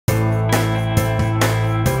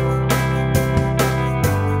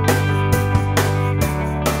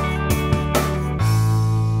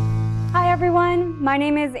My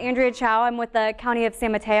name is Andrea Chow. I'm with the County of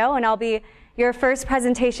San Mateo, and I'll be your first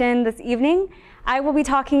presentation this evening. I will be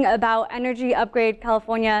talking about Energy Upgrade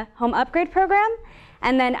California Home Upgrade Program.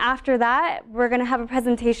 And then after that, we're going to have a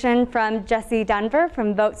presentation from Jesse Denver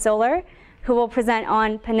from Vote Solar, who will present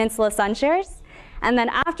on Peninsula SunShares. And then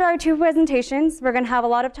after our two presentations, we're going to have a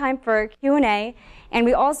lot of time for Q&A. And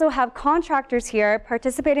we also have contractors here,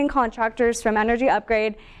 participating contractors from Energy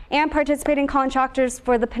Upgrade and participating contractors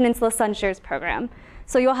for the Peninsula SunShares program.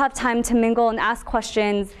 So you'll have time to mingle and ask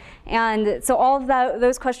questions. And so all of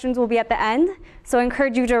those questions will be at the end. So I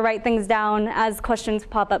encourage you to write things down as questions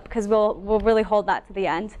pop up, because we'll really hold that to the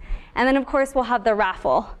end. And then, of course, we'll have the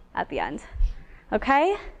raffle at the end.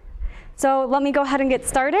 OK? So let me go ahead and get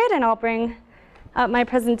started, and I'll bring up my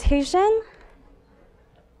presentation.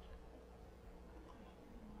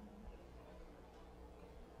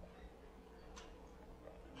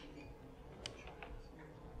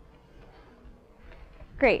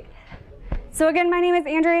 Great. So again, my name is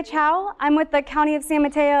Andrea Chow. I'm with the County of San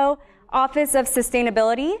Mateo Office of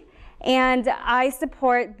Sustainability, and I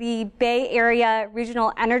support the Bay Area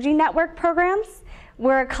Regional Energy Network programs.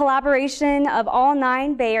 We're a collaboration of all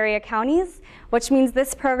 9 Bay Area counties, which means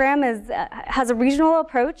this program has a regional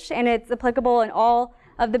approach, and it's applicable in all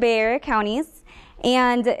of the Bay Area counties.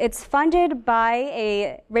 And it's funded by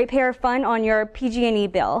a ratepayer fund on your PG&E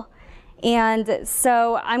bill. And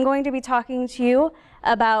so I'm going to be talking to you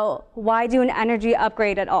about why do an energy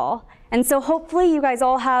upgrade at all. And so hopefully you guys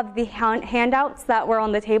all have the handouts that were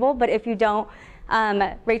on the table, but if you don't,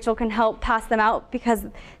 Rachel can help pass them out because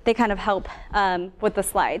they kind of help with the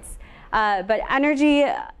slides. But energy,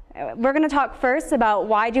 we're going to talk first about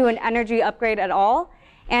why do an energy upgrade at all.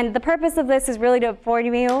 And the purpose of this is really to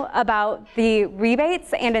inform you about the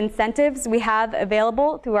rebates and incentives we have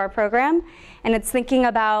available through our program. And it's thinking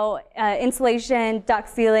about insulation, duct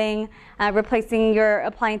sealing, replacing your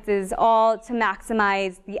appliances, all to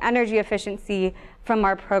maximize the energy efficiency from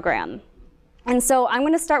our program. And so I'm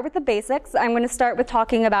going to start with the basics. I'm going to start with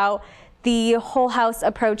talking about the whole house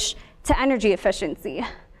approach to energy efficiency.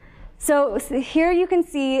 So here you can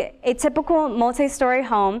see a typical multi-story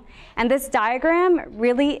home, and this diagram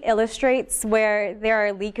really illustrates where there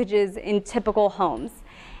are leakages in typical homes.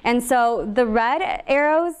 And so the red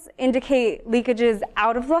arrows indicate leakages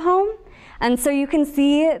out of the home, and so you can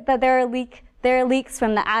see that there are leaks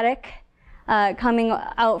from the attic coming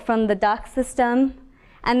out from the duct system,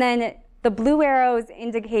 and then the blue arrows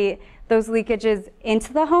indicate those leakages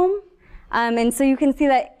into the home. And so you can see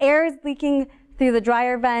that air is leaking through the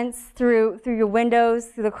dryer vents, through your windows,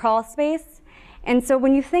 through the crawl space. And so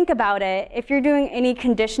when you think about it, if you're doing any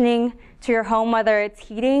conditioning to your home, whether it's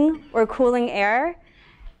heating or cooling air,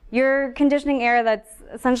 you're conditioning air that's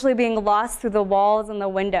essentially being lost through the walls and the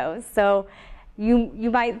windows. So you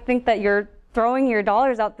might think that you're throwing your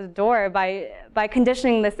dollars out the door by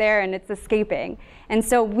conditioning this air and it's escaping. And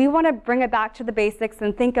so we want to bring it back to the basics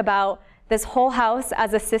and think about this whole house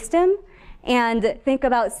as a system, and think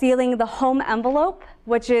about sealing the home envelope,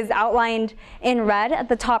 which is outlined in red at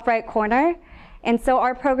the top right corner. And so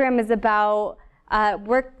our program is about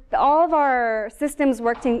all of our systems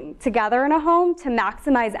working together in a home to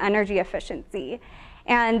maximize energy efficiency.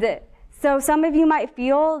 And so some of you might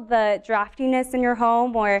feel the draftiness in your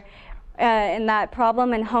home or in that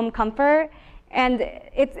problem in home comfort. And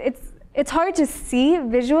it's hard to see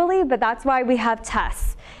visually, but that's why we have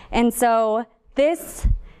tests. And so this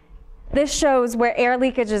shows where air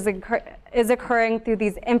leakage is occurring through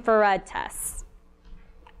these infrared tests.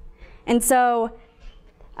 And so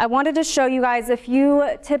I wanted to show you guys a few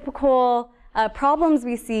typical problems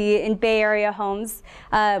we see in Bay Area homes.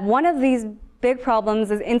 One of these big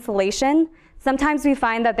problems is insulation. Sometimes we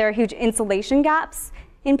find that there are huge insulation gaps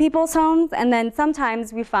in people's homes, and then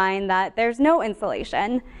sometimes we find that there's no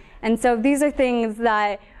insulation. And so these are things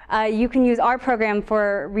that you can use our program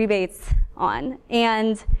for rebates on.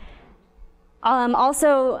 And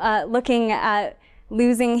also looking at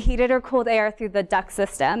losing heated or cooled air through the duct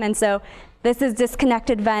system. And so this is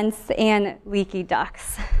disconnected vents and leaky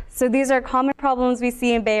ducts. So these are common problems we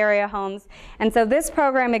see in Bay Area homes. And so this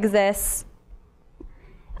program exists.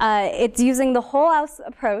 It's using the whole house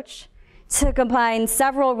approach to combine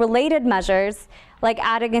several related measures like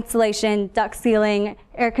attic insulation, duct sealing,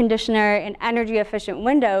 air conditioner, and energy efficient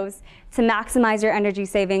windows to maximize your energy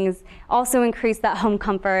savings, also increase that home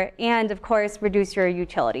comfort, and of course, reduce your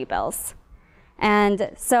utility bills.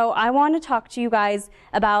 And so I want to talk to you guys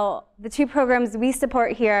about the two programs we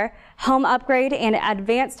support here, Home Upgrade and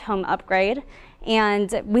Advanced Home Upgrade.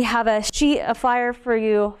 And we have a flyer for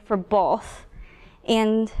you for both.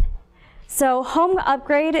 And so Home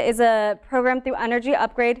Upgrade is a program through Energy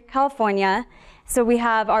Upgrade California. So we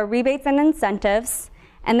have our rebates and incentives,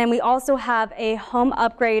 and then we also have a home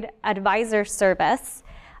upgrade advisor service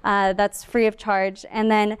that's free of charge.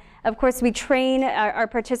 And then, of course, we train our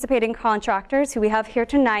participating contractors who we have here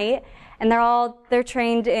tonight, and they're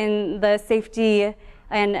trained in the safety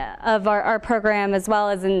and of our program, as well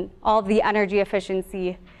as in all the energy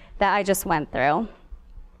efficiency that I just went through.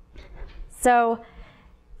 So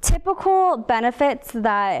typical benefits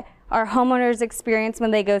that our homeowners experience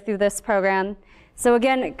when they go through this program. So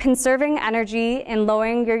again, conserving energy and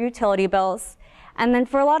lowering your utility bills. And then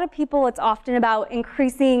for a lot of people, it's often about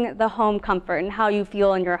increasing the home comfort and how you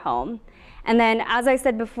feel in your home. And then, as I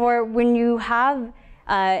said before, when you have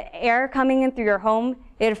air coming in through your home,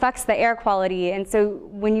 it affects the air quality. And so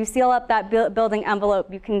when you seal up that building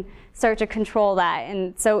envelope, you can start to control that.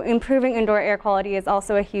 And so improving indoor air quality is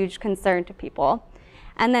also a huge concern to people.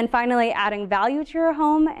 And then finally, adding value to your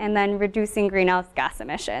home and then reducing greenhouse gas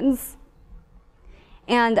emissions.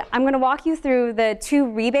 And I'm going to walk you through the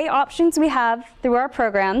 2 rebate options we have through our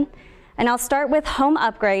program. And I'll start with home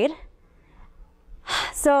upgrade.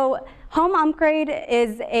 So home upgrade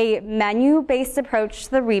is a menu-based approach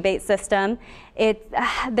to the rebate system.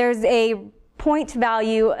 There's a point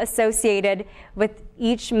value associated with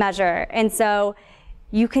each measure. And so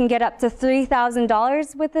you can get up to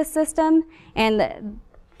 $3,000 with this system. And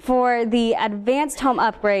for the advanced home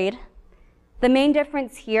upgrade, the main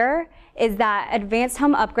difference here is that advanced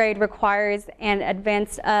home upgrade requires an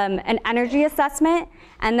energy assessment,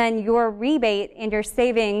 and then your rebate and your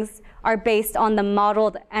savings are based on the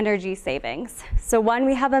modeled energy savings. So one,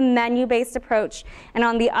 we have a menu-based approach, and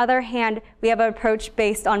on the other hand, we have an approach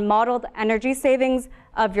based on modeled energy savings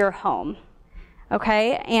of your home.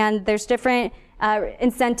 Okay, and there's different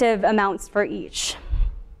incentive amounts for each.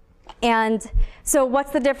 And so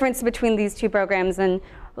what's the difference between these 2 programs, and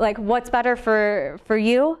like what's better for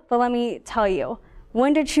you? Well, let me tell you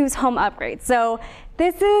when to choose home upgrade. So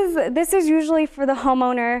this is usually for the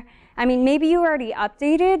homeowner. I mean, maybe you already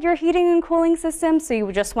updated your heating and cooling system, so you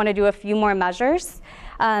just want to do a few more measures.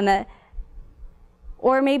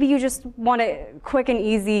 Or maybe you just want a quick and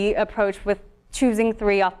easy approach with choosing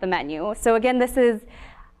 3 off the menu. So again, this is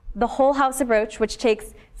the whole house approach, which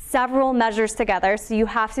takes several measures together. So you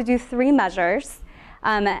have to do 3 measures.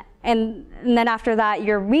 And then after that,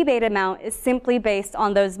 your rebate amount is simply based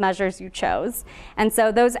on those measures you chose. And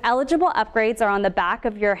so those eligible upgrades are on the back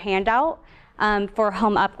of your handout for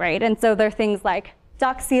home upgrade. And so they're things like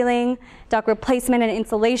duct sealing, duct replacement and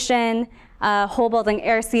insulation, whole building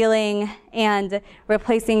air sealing, and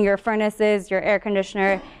replacing your furnaces, your air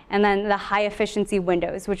conditioner, and then the high efficiency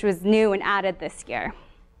windows, which was new and added this year.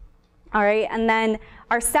 All right, and then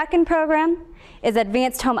our second program is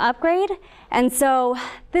Advanced Home Upgrade. And so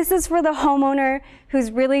this is for the homeowner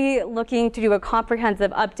who's really looking to do a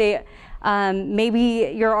comprehensive update.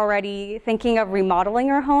 Maybe you're already thinking of remodeling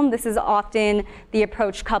your home. This is often the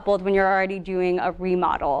approach coupled when you're already doing a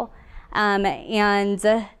remodel.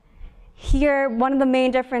 And here, one of the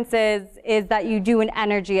main differences is that you do an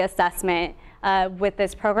energy assessment with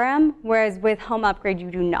this program, whereas with Home Upgrade,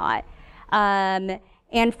 you do not.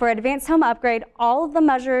 And for Advanced Home Upgrade, all of the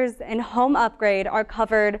measures in Home Upgrade are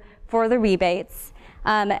covered for the rebates,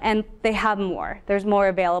 and they have more. There's more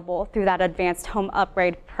available through that Advanced Home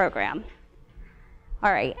Upgrade program.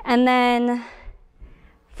 All right, and then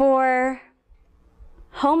for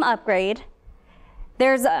Home Upgrade,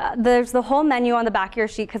 there's the whole menu on the back of your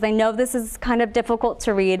sheet, because I know this is kind of difficult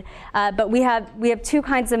to read, but we have 2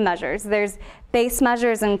 kinds of measures. There's base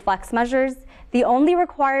measures and flex measures. The only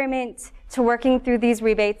requirement to working through these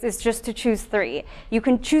rebates is just to choose 3. You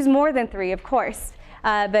can choose more than 3, of course,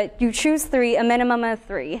 but you choose 3, a minimum of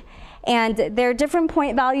 3. And there are different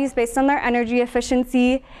point values based on their energy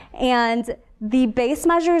efficiency, and the base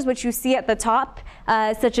measures, which you see at the top,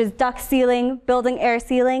 such as duct sealing, building air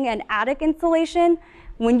sealing, and attic insulation,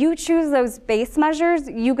 when you choose those base measures,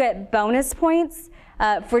 you get bonus points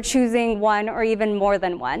for choosing 1 or even more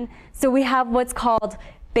than 1. So we have what's called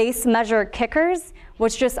base measure kickers,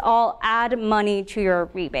 which just all add money to your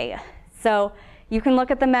rebate. So you can look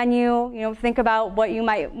at the menu, think about what you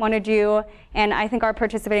might want to do, and I think our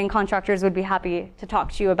participating contractors would be happy to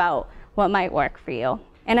talk to you about what might work for you.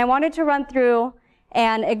 And I wanted to run through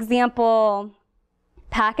an example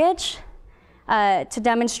package to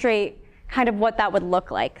demonstrate kind of what that would look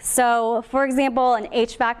like. So for example, an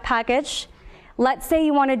HVAC package, let's say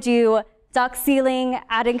you want to do duct sealing,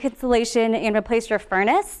 adding insulation, and replace your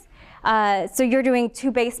furnace. So you're doing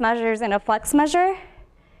 2 base measures and a flex measure.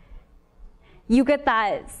 You get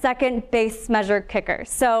that second base measure kicker.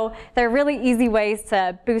 So they're really easy ways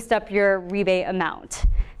to boost up your rebate amount.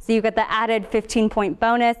 So you get the added 15-point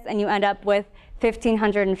bonus, and you end up with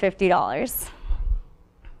 $1,550.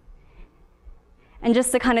 And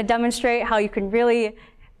just to kind of demonstrate how you can really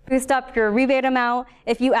boost up your rebate amount,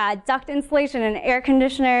 if you add duct insulation and air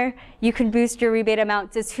conditioner, you can boost your rebate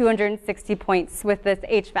amount to 260 points with this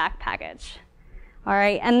HVAC package. All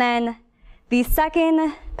right, and then the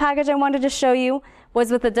second package I wanted to show you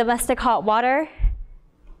was with the domestic hot water.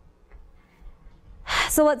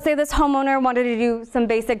 So let's say this homeowner wanted to do some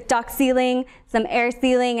basic duct sealing, some air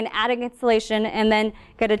sealing, and attic insulation, and then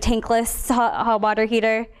get a tankless hot water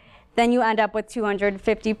heater. Then you end up with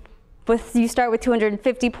 250. You start with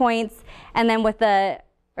 250 points, and then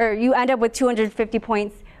you end up with 250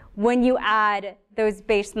 points when you add those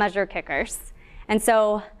base measure kickers. And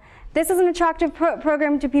so this is an attractive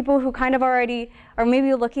program to people who kind of already are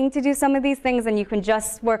maybe looking to do some of these things, and you can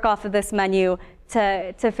just work off of this menu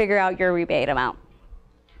to figure out your rebate amount.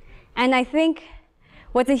 And I think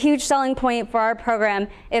what's a huge selling point for our program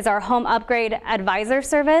is our Home Upgrade Advisor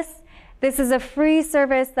service. This is a free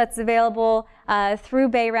service that's available through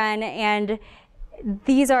BayRen, and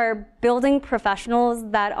these are building professionals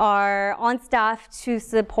that are on staff to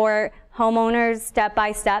support homeowners step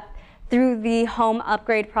by step through the home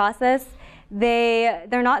upgrade process. They're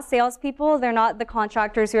not salespeople. They're not the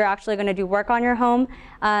contractors who are actually going to do work on your home.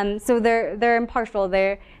 So they're impartial.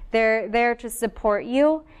 They're there to support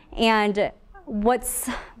you. And what's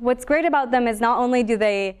great about them is not only do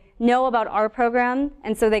they know about our program,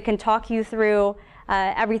 and so they can talk you through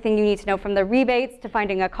everything you need to know, from the rebates to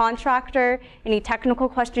finding a contractor, any technical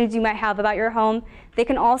questions you might have about your home. They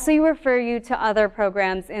can also refer you to other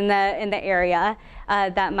programs in the area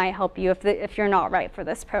that might help you if you're not right for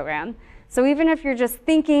this program. So even if you're just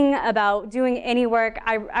thinking about doing any work,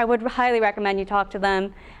 I would highly recommend you talk to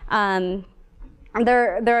them.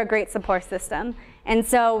 They're a great support system. And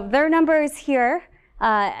so their number is here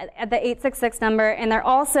at the 866 number, and they're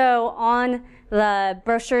also on the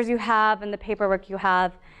brochures you have and the paperwork you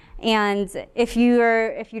have. And if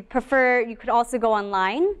you'd prefer, you could also go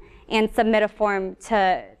online and submit a form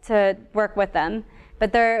to work with them.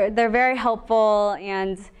 But they're very helpful,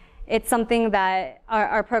 and it's something that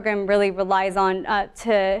our program really relies on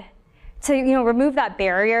to remove that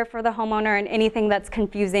barrier for the homeowner and anything that's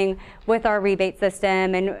confusing with our rebate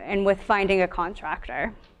system and with finding a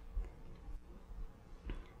contractor.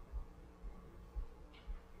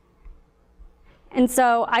 And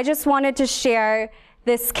so I just wanted to share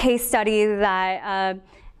this case study that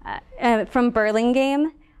from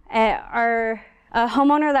Burlingame. A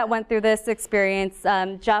homeowner that went through this experience,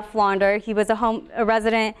 Jeff Launder, he was a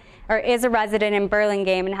resident in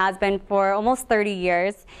Burlingame and has been for almost 30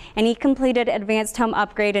 years. And he completed Advanced Home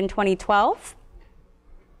Upgrade in 2012.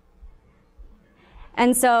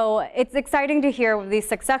 And so it's exciting to hear these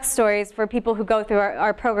success stories for people who go through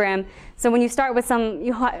our program. So when you start with some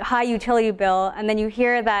high utility bill, and then you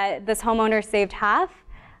hear that this homeowner saved half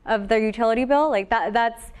of their utility bill, like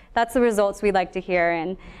that's the results we like to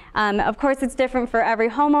hear. And of course, it's different for every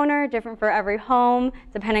homeowner, different for every home,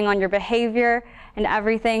 depending on your behavior and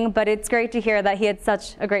everything. But it's great to hear that he had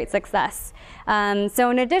such a great success. So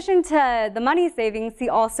in addition to the money savings, he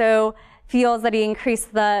also feels that he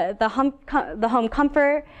increased the home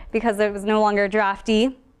comfort because it was no longer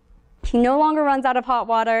drafty. He no longer runs out of hot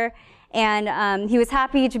water, and he was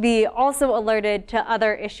happy to be also alerted to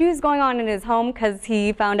other issues going on in his home because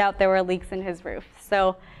he found out there were leaks in his roof.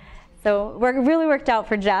 So it really worked out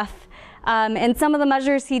for Jeff. And some of the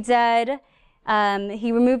measures he did,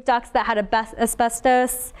 he removed ducts that had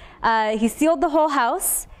asbestos. He sealed the whole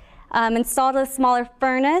house, installed a smaller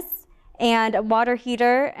furnace, and a water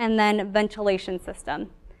heater, and then ventilation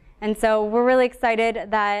system. And so we're really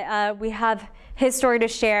excited that we have his story to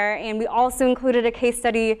share, and we also included a case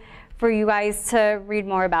study for you guys to read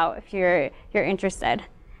more about if you're interested.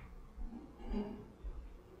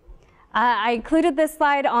 I included this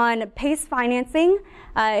slide on PACE financing.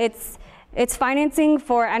 It's financing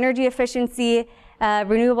for energy efficiency,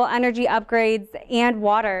 renewable energy upgrades, and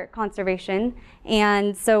water conservation.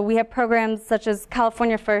 And so we have programs such as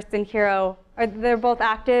California First and Hero. They're both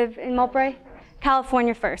active in Millbrae?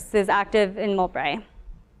 California First is active in Millbrae.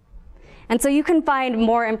 And so you can find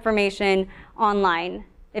more information online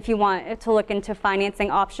if you want to look into financing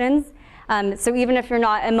options. So even if you're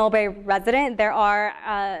not a Millbrae resident, there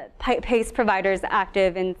are PACE providers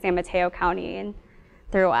active in San Mateo County and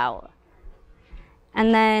throughout.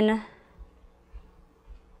 And then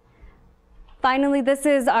finally, this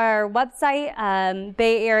is our website,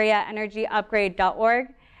 bayareaenergyupgrade.org.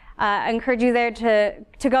 I encourage you there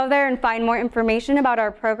to go there and find more information about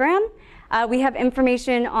our program. We have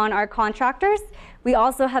information on our contractors. We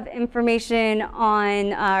also have information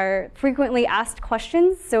on our frequently asked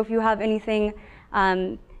questions. So if you have anything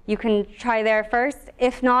You can try there first.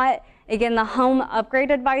 If not, again, the Home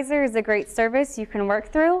Upgrade Advisor is a great service you can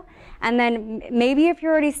work through. And then maybe if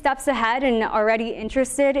you're already steps ahead and already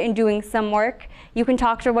interested in doing some work, you can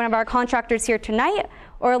talk to one of our contractors here tonight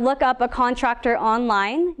or look up a contractor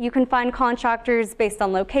online. You can find contractors based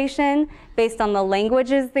on location, based on the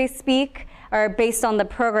languages they speak, or based on the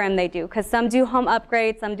program they do, because some do home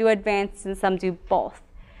upgrades, some do advanced, and some do both.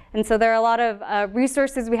 And so there are a lot of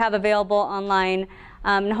resources we have available online.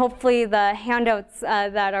 And hopefully the handouts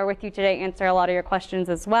that are with you today answer a lot of your questions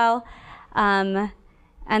as well.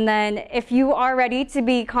 And then if you are ready to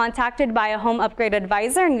be contacted by a home upgrade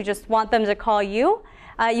advisor and you just want them to call you,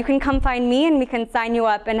 you can come find me and we can sign you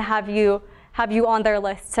up and have you on their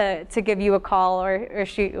list to give you a call or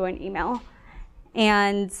shoot you an email.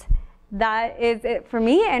 And that is it for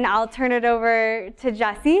me, and I'll turn it over to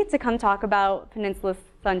Jesse to come talk about Peninsula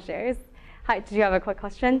SunShares. Hi, did you have a quick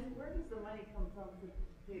question? Where does the money come from to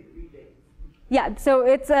pay the rebates? Yeah, so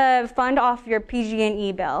it's a fund off your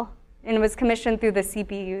PG&E bill, and it was commissioned through the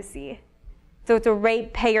CPUC. So it's a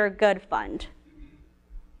ratepayer good fund.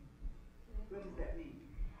 What does that mean?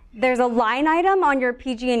 There's a line item on your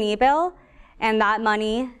PG&E bill, and that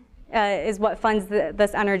money is what funds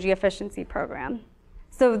this energy efficiency program.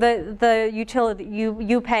 So the utility,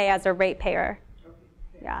 you pay as a ratepayer. Okay.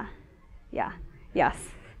 Yeah, yeah, yes.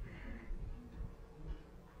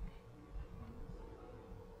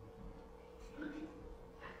 The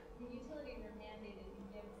utilities are mandated to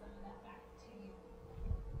give some of that back to you.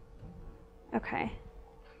 Okay.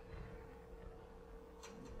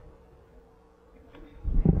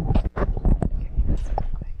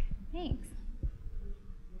 Thanks.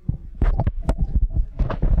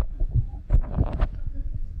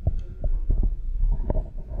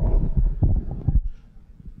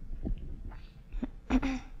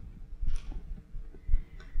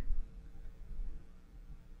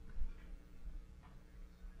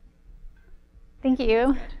 Thank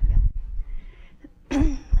you.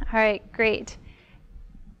 All right, great.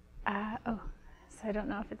 So I don't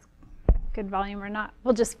know if it's good volume or not.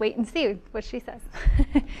 We'll just wait and see what she says.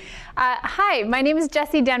 Hi, my name is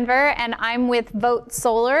Jessie Denver, and I'm with Vote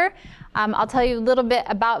Solar. I'll tell you a little bit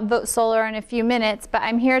about Vote Solar in a few minutes, but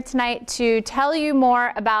I'm here tonight to tell you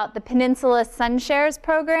more about the Peninsula SunShares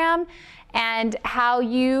program and how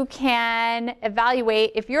you can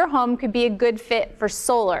evaluate if your home could be a good fit for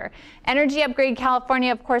solar. Energy Upgrade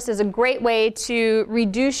California, of course, is a great way to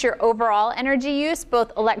reduce your overall energy use,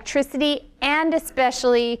 both electricity and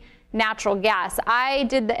especially natural gas. I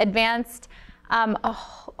did the advanced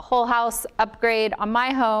whole house upgrade on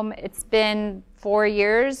my home. It's been 4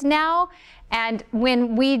 years now. And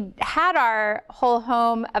when we had our whole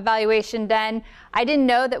home evaluation done, I didn't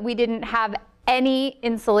know that we didn't have any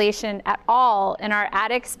insulation at all in our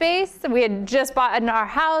attic space. We had just bought in our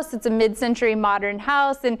house. It's a mid-century modern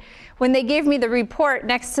house. And when they gave me the report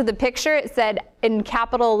next to the picture, it said in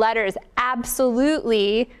capital letters,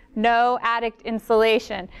 absolutely no attic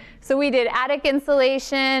insulation. So we did attic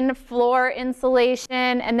insulation, floor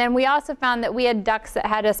insulation, and then we also found that we had ducts that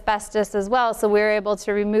had asbestos as well, so we were able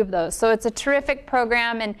to remove those. So it's a terrific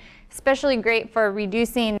program and especially great for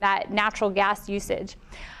reducing that natural gas usage.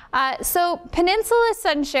 So Peninsula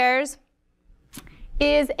SunShares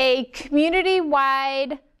is a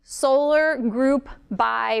community-wide solar group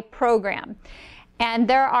buy program. And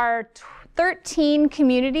there are 13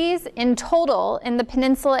 communities in total in the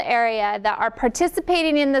Peninsula area that are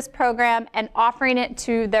participating in this program and offering it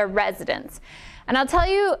to their residents. And I'll tell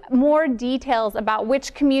you more details about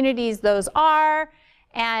which communities those are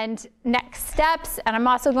and next steps. And I'm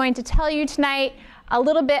also going to tell you tonight a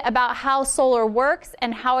little bit about how solar works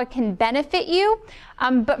and how it can benefit you.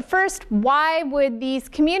 But first, why would these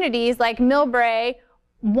communities like Millbrae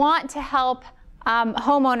want to help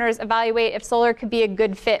homeowners evaluate if solar could be a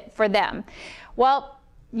good fit for them? Well,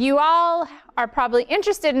 you all are probably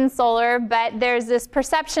interested in solar, but there's this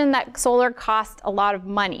perception that solar costs a lot of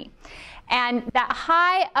money. And that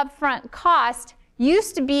high upfront cost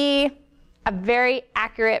used to be a very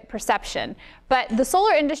accurate perception. But the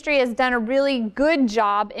solar industry has done a really good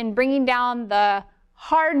job in bringing down the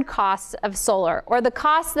hard costs of solar, or the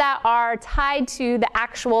costs that are tied to the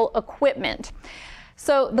actual equipment.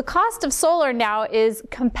 So the cost of solar now is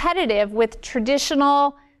competitive with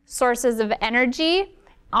traditional sources of energy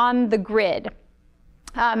on the grid.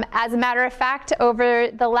 As a matter of fact, over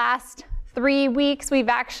the last 3 weeks, we've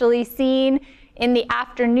actually seen in the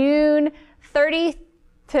afternoon 30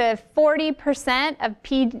 to 40%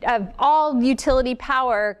 of all utility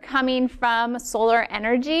power coming from solar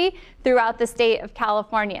energy throughout the state of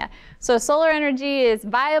California. So solar energy is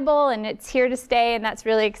viable and it's here to stay, and that's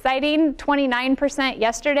really exciting. 29%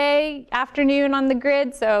 yesterday afternoon on the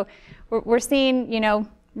grid. So we're seeing,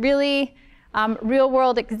 really real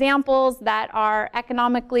world examples that are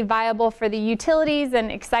economically viable for the utilities and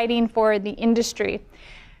exciting for the industry.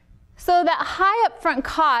 So that high upfront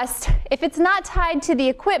cost, if it's not tied to the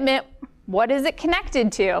equipment, what is it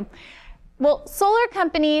connected to? Well, solar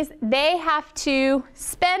companies, they have to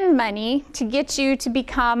spend money to get you to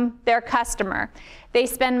become their customer. They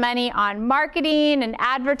spend money on marketing and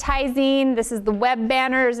advertising. This is the web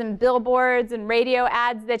banners and billboards and radio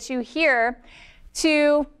ads that you hear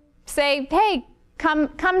to say, hey, come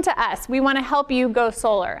to us. We want to help you go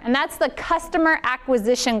solar. And that's the customer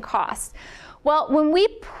acquisition cost. Well, when we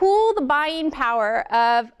pool the buying power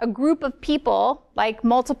of a group of people, like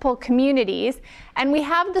multiple communities, and we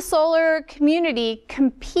have the solar community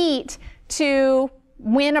compete to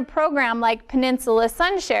win a program like Peninsula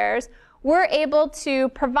SunShares, we're able to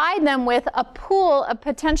provide them with a pool of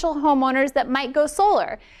potential homeowners that might go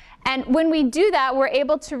solar. And when we do that, we're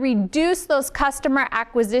able to reduce those customer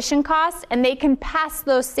acquisition costs, and they can pass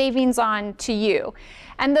those savings on to you.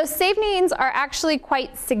 And those savings are actually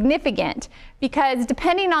quite significant because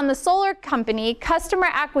depending on the solar company, customer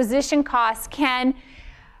acquisition costs can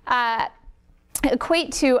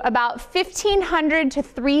equate to about $1,500 to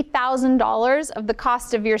 $3,000 of the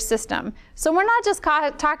cost of your system. So we're not just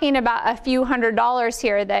talking about a few $100s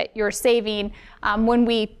here that you're saving when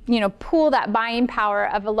we pool that buying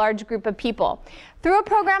power of a large group of people. Through a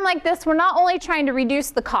program like this, we're not only trying to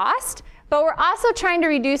reduce the cost, but we're also trying to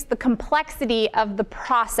reduce the complexity of the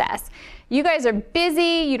process. You guys are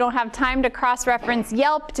busy, you don't have time to cross-reference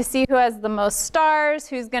Yelp to see who has the most stars,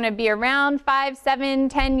 who's going to be around 5, 7,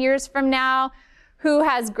 10 years from now, who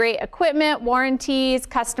has great equipment, warranties,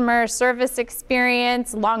 customer service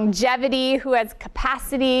experience, longevity, who has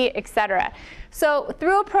capacity, etc. So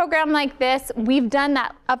through a program like this, we've done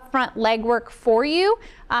that upfront legwork for you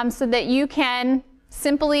so that you can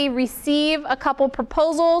simply receive a couple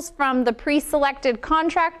proposals from the pre-selected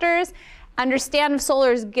contractors, understand if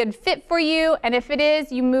solar is a good fit for you, and if it is,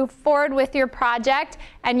 you move forward with your project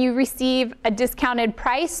and you receive a discounted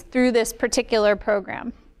price through this particular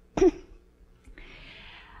program.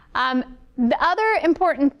 The other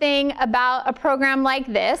important thing about a program like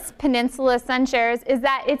this, Peninsula SunShares, is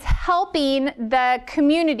that it's helping the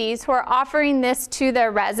communities who are offering this to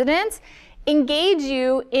their residents engage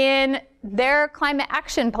you in their climate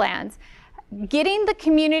action plans. Getting the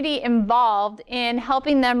community involved in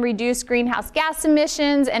helping them reduce greenhouse gas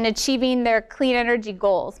emissions and achieving their clean energy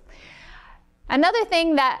goals. Another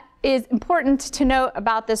thing that is important to note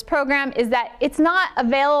about this program is that it's not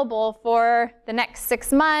available for the next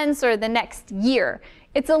 6 months or the next year.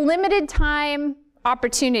 It's a limited time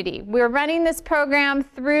opportunity. We're running this program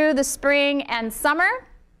through the spring and summer.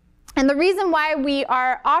 And the reason why we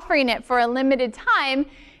are offering it for a limited time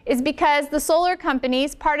is because the solar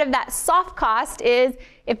companies, part of that soft cost is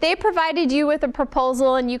if they provided you with a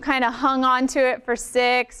proposal and you kind of hung on to it for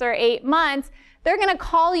 6 or 8 months, they're going to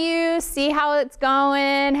call you, see how it's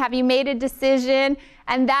going, have you made a decision,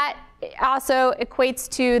 and that also equates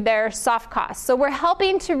to their soft costs. So we're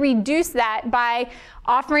helping to reduce that by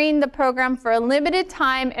offering the program for a limited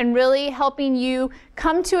time and really helping you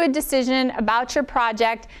come to a decision about your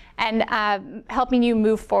project and helping you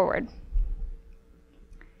move forward.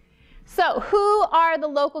 So who are the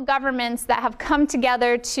local governments that have come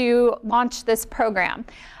together to launch this program?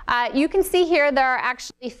 You can see here there are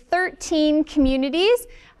actually 13 communities.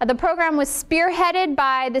 The program was spearheaded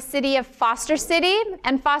by the city of Foster City,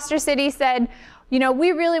 and Foster City said,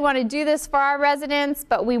 we really want to do this for our residents,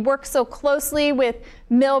 but we work so closely with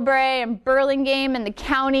Millbrae and Burlingame and the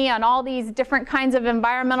county on all these different kinds of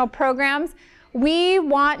environmental programs. We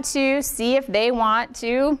want to see if they want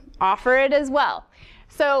to offer it as well.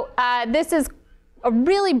 So this is a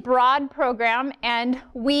really broad program, and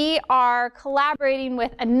we are collaborating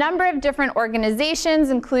with a number of different organizations,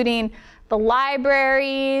 including the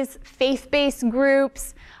libraries, faith-based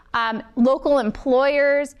groups, local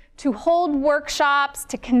employers, to hold workshops,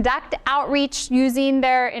 to conduct outreach using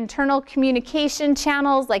their internal communication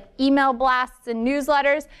channels like email blasts and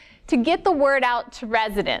newsletters to get the word out to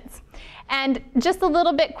residents. And just a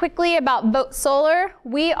little bit quickly about Vote Solar.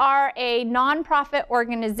 We are a nonprofit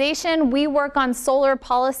organization. We work on solar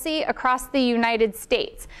policy across the United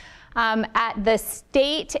States at the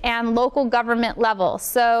state and local government level.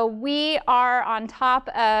 So we are on top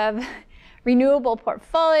of renewable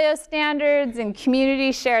portfolio standards and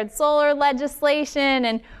community shared solar legislation,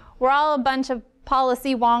 and we're all a bunch of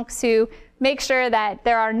policy wonks who make sure that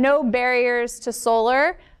there are no barriers to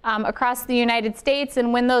solar across the United States,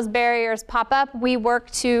 and when those barriers pop up, we work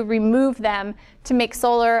to remove them to make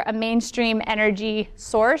solar a mainstream energy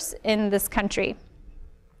source in this country.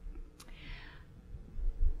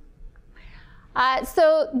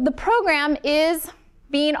 So the program is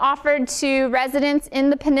being offered to residents in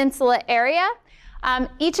the peninsula area.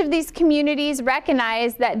 Each of these communities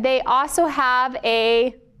recognize that they also have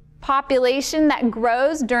a population that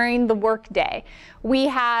grows during the workday. We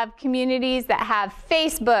have communities that have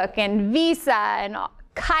Facebook and Visa and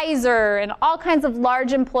Kaiser and all kinds of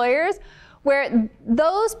large employers, where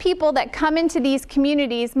those people that come into these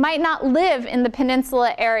communities might not live in the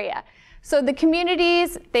peninsula area. So the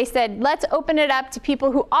communities, they said, let's open it up to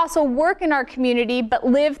people who also work in our community but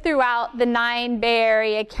live throughout the 9 Bay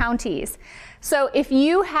Area counties. So if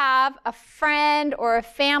you have a friend or a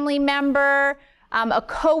family member, a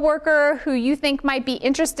coworker who you think might be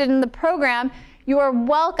interested in the program, you are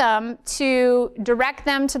welcome to direct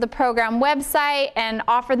them to the program website and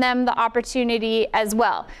offer them the opportunity as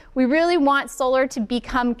well. We really want solar to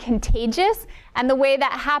become contagious, and the way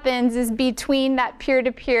that happens is between that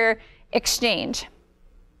peer-to-peer exchange.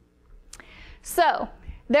 So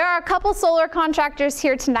there are a couple solar contractors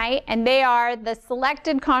here tonight, and they are the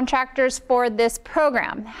selected contractors for this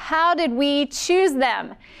program. How did we choose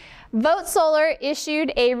them? Vote Solar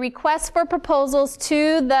issued a request for proposals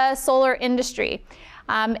to the solar industry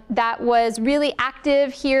that was really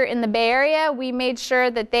active here in the Bay Area. We made sure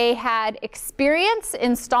that they had experience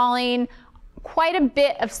installing quite a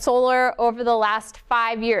bit of solar over the last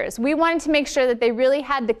 5 years. We wanted to make sure that they really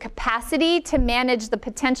had the capacity to manage the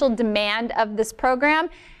potential demand of this program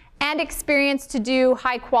and experience to do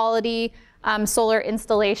high quality solar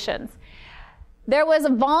installations. There was a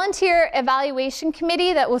volunteer evaluation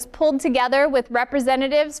committee that was pulled together with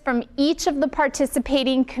representatives from each of the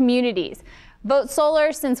participating communities. Vote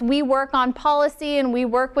Solar, since we work on policy and we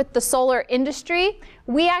work with the solar industry,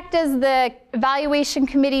 we act as the evaluation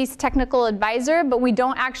committee's technical advisor, but we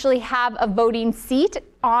don't actually have a voting seat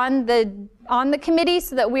on the committee,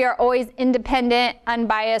 so that we are always independent,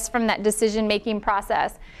 unbiased from that decision-making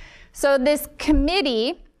process. So this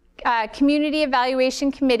committee, Community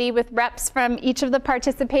Evaluation Committee with reps from each of the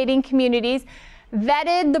participating communities,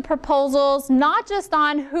 vetted the proposals not just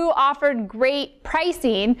on who offered great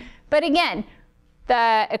pricing, but again,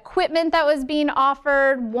 the equipment that was being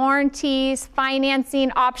offered, warranties,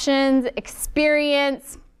 financing options,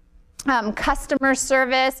 experience, customer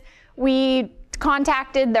service. We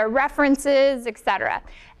contacted their references, etc.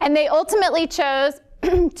 And they ultimately chose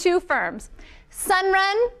 2 firms,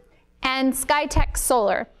 Sunrun and SkyTech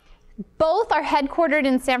Solar. Both are headquartered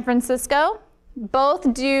in San Francisco.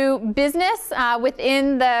 Both do business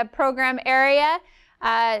within the program area.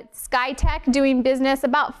 SkyTech doing business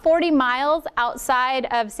about 40 miles outside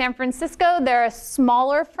of San Francisco. They're a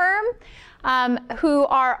smaller firm who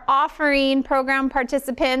are offering program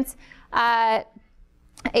participants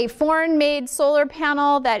a foreign-made solar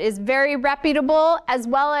panel that is very reputable, as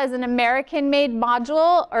well as an American-made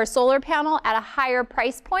module or solar panel at a higher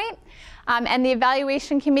price point. And the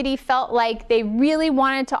evaluation committee felt like they really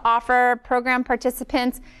wanted to offer program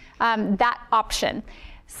participants that option.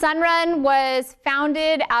 Sunrun was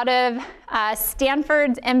founded out of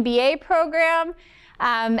Stanford's MBA program.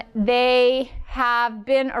 They have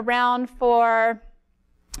been around for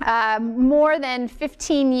more than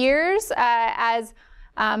 15 years as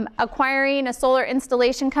acquiring a solar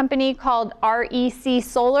installation company called REC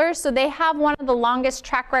Solar. So they have one of the longest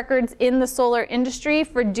track records in the solar industry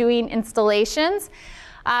for doing installations.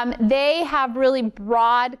 They have really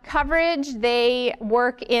broad coverage. They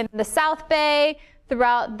work in the South Bay,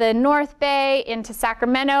 throughout the North Bay, into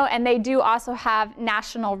Sacramento, and they do also have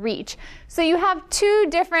national reach. So you have 2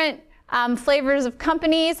 different flavors of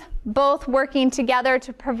companies, both working together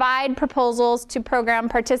to provide proposals to program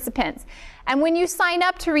participants. And when you sign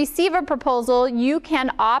up to receive a proposal, you can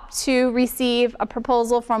opt to receive a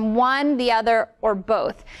proposal from one, the other, or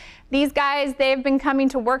both. These guys, they've been coming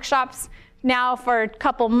to workshops now for a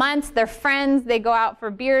couple months. They're friends. They go out for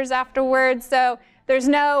beers afterwards. So there's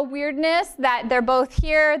no weirdness that they're both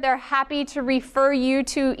here. They're happy to refer you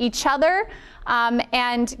to each other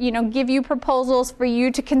and give you proposals for you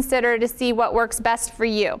to consider to see what works best for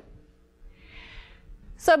you.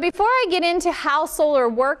 So before I get into how solar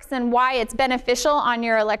works and why it's beneficial on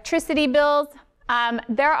your electricity bills,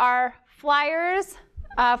 there are flyers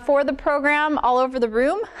for the program all over the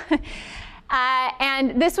room.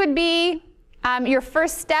 And this would be your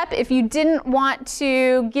first step if you didn't want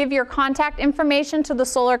to give your contact information to the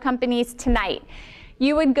solar companies tonight.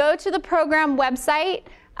 You would go to the program website.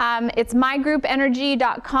 It's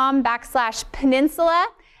mygroupenergy.com/peninsula,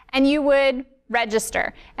 and you would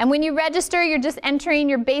register. And when you register, you're just entering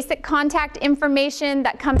your basic contact information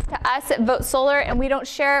that comes to us at Vote Solar, and we don't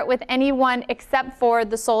share it with anyone except for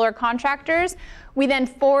the solar contractors. We then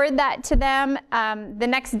forward that to them the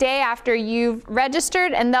next day after you've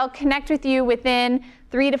registered, and they'll connect with you within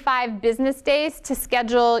 3 to 5 business days to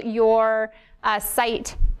schedule your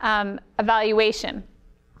site evaluation.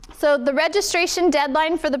 So the registration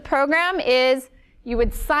deadline for the program is you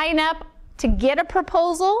would sign up to get a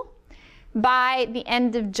proposal by the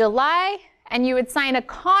end of July, and you would sign a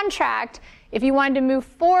contract if you wanted to move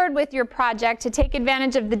forward with your project to take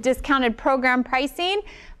advantage of the discounted program pricing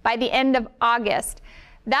by the end of August.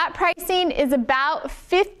 That pricing is about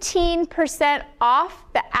 15% off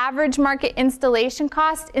the average market installation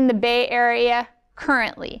cost in the Bay Area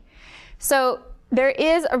currently. So there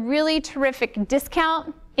is a really terrific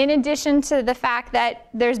discount, in addition to the fact that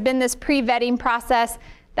there's been this pre-vetting process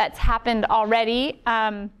that's happened already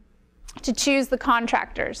to choose the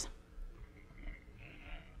contractors.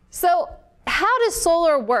 So how does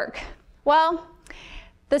solar work? Well,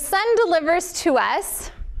 the sun delivers to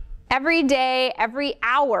us every day, every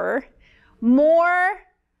hour, more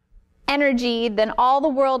energy than all the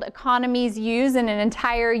world economies use in an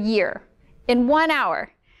entire year, in 1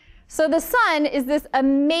 hour. So the sun is this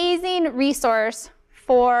amazing resource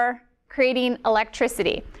for creating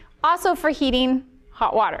electricity, also for heating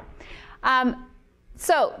hot water.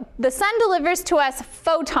 So the sun delivers to us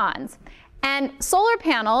photons, and solar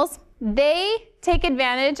panels, they take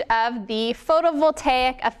advantage of the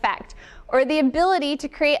photovoltaic effect, or the ability to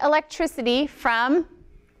create electricity from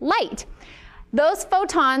light. Those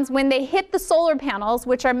photons, when they hit the solar panels,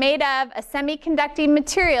 which are made of a semiconducting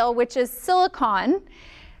material, which is silicon,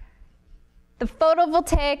 the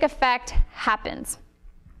photovoltaic effect happens.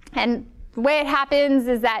 And the way it happens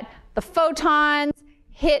is that the photons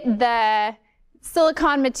hit the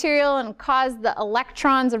silicon material and cause the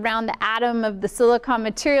electrons around the atom of the silicon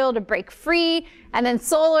material to break free. And then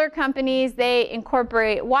solar companies, they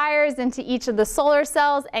incorporate wires into each of the solar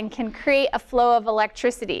cells and can create a flow of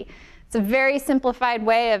electricity. It's a very simplified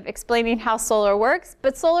way of explaining how solar works,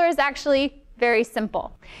 but solar is actually very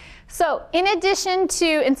simple. So in addition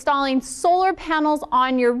to installing solar panels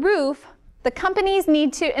on your roof, the companies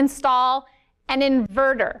need to install an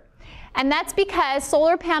inverter. And that's because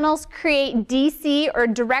solar panels create DC, or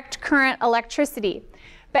direct current electricity.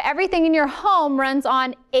 But everything in your home runs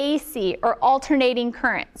on AC, or alternating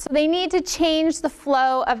current. So they need to change the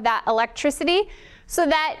flow of that electricity so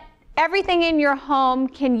that everything in your home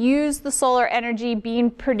can use the solar energy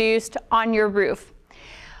being produced on your roof.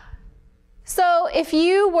 So if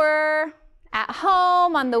you were at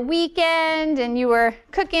home on the weekend and you were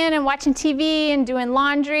cooking and watching TV and doing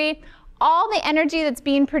laundry, all the energy that's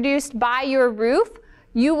being produced by your roof,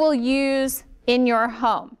 you will use in your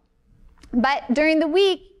home. But during the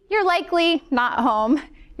week, you're likely not home,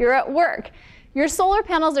 you're at work. Your solar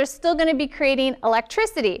panels are still going to be creating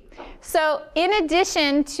electricity. So in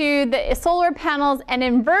addition to the solar panels and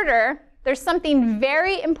inverter, there's something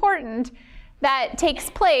very important that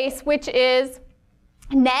takes place, which is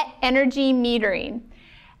net energy metering.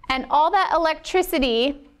 And all that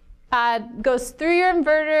electricity goes through your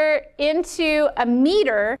inverter into a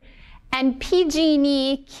meter, and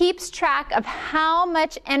PG&E keeps track of how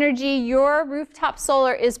much energy your rooftop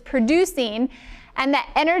solar is producing, and that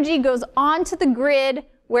energy goes onto the grid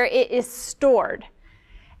where it is stored.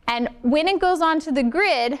 And when it goes onto the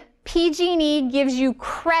grid, PG&E gives you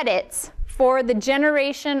credits for the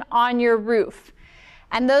generation on your roof.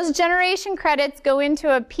 And those generation credits go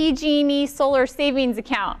into a PG&E solar savings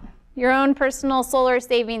account, your own personal solar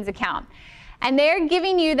savings account. And they're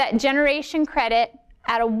giving you that generation credit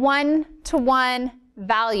at a 1-to-1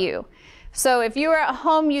 value. So if you were at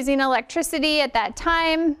home using electricity at that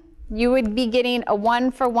time, you would be getting a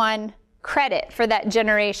 1-for-1 credit for that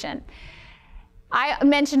generation. I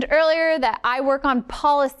mentioned earlier that I work on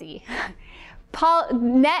policy.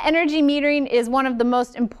 Net energy metering is one of the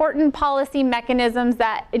most important policy mechanisms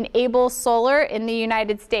that enable solar in the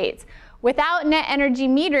United States. Without net energy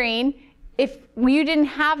metering, if you didn't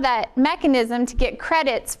have that mechanism to get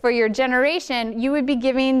credits for your generation, you would be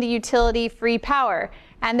giving the utility free power,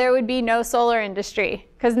 and there would be no solar industry,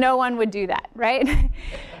 because no one would do that, right?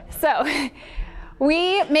 So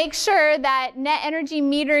we make sure that net energy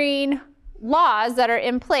metering laws that are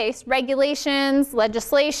in place, regulations,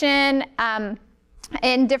 legislation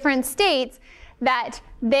in different states, that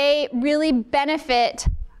they really benefit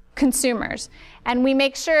consumers. And we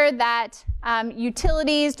make sure that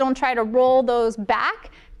utilities don't try to roll those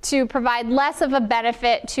back to provide less of a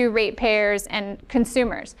benefit to ratepayers and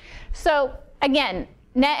consumers. So again,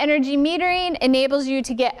 net energy metering enables you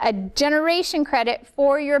to get a generation credit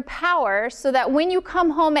for your power so that when you come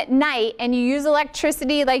home at night and you use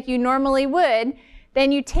electricity like you normally would,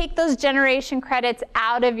 then you take those generation credits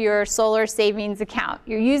out of your solar savings account.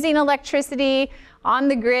 You're using electricity on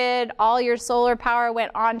the grid, all your solar power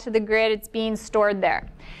went onto the grid, it's being stored there.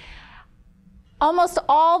 Almost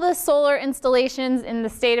all the solar installations in the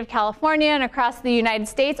state of California and across the United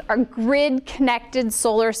States are grid-connected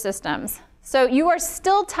solar systems. So you are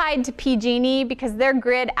still tied to PG&E because their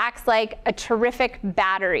grid acts like a terrific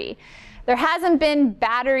battery. There hasn't been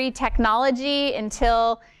battery technology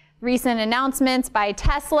until recent announcements by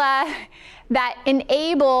Tesla that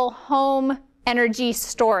enable home energy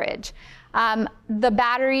storage. The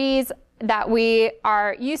batteries that we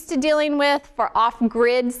are used to dealing with for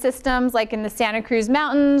off-grid systems like in the Santa Cruz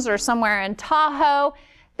Mountains or somewhere in Tahoe,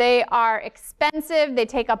 they are expensive, they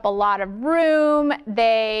take up a lot of room,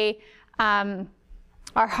 they are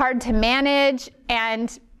hard to manage,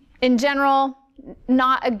 and in general,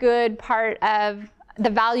 not a good part of the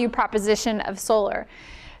value proposition of solar.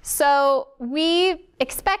 So we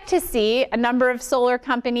expect to see a number of solar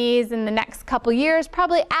companies in the next couple years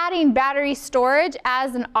probably adding battery storage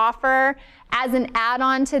as an offer, as an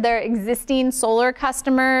add-on to their existing solar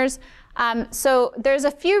customers. So there's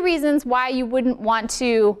a few reasons why you wouldn't want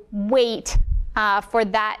to wait for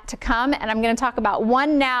that to come, and I'm going to talk about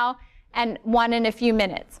one now and one in a few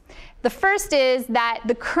minutes. The first is that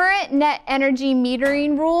the current net energy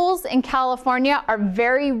metering rules in California are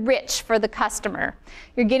very rich for the customer.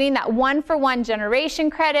 You're getting that one-for-one generation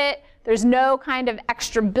credit. There's no kind of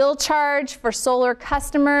extra bill charge for solar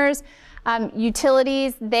customers.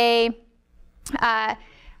 Utilities, they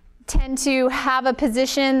tend to have a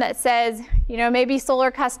position that says, you know, maybe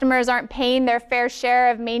solar customers aren't paying their fair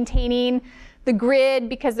share of maintaining the grid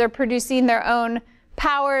because they're producing their own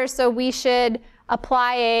power, so we should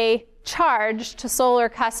apply a charge to solar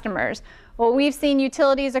customers. Well, we've seen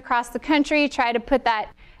utilities across the country try to put that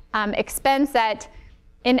expense at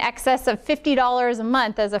in excess of $50 a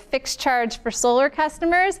month as a fixed charge for solar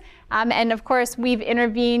customers. And of course, we've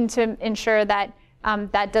intervened to ensure that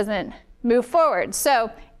that doesn't move forward. So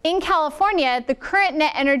in California, the current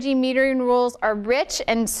net energy metering rules are rich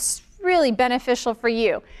and really beneficial for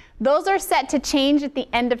you. Those are set to change at the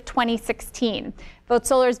end of 2016. Vote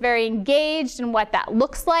Solar is very engaged in what that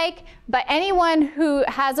looks like, but anyone who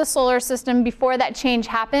has a solar system before that change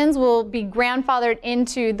happens will be grandfathered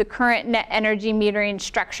into the current net energy metering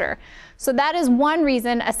structure. So that is one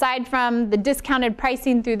reason, aside from the discounted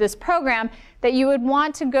pricing through this program, that you would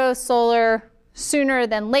want to go solar sooner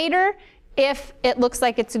than later if it looks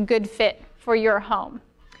like it's a good fit for your home.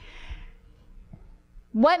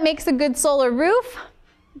 What makes a good solar roof?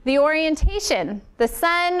 The orientation. The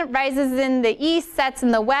sun rises in the east, sets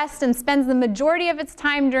in the west, and spends the majority of its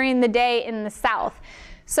time during the day in the south.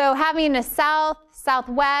 So having a south,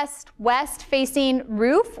 southwest, west-facing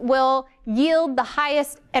roof will yield the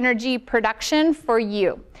highest energy production for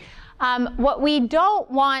you. What we don't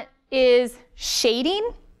want is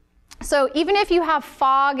shading. So even if you have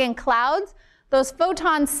fog and clouds, those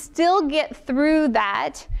photons still get through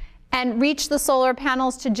that and reach the solar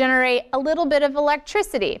panels to generate a little bit of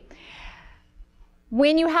electricity.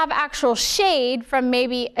 When you have actual shade from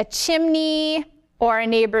maybe a chimney or a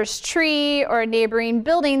neighbor's tree or a neighboring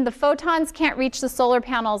building, the photons can't reach the solar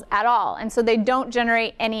panels at all, and so they don't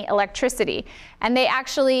generate any electricity. And they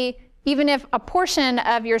actually, even if a portion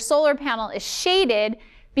of your solar panel is shaded,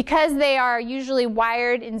 because they are usually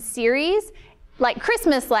wired in series, like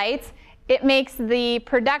Christmas lights, it makes the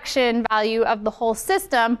production value of the whole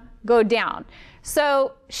system go down.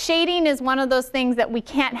 So shading is one of those things that we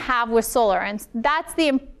can't have with solar, and that's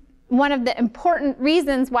one of the important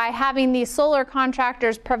reasons why having these solar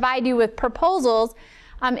contractors provide you with proposals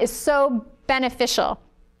is so beneficial.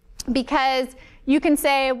 Because you can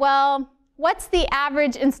say, well, what's the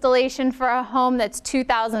average installation for a home that's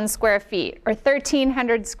 2,000 square feet or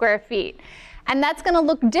 1,300 square feet? And that's going to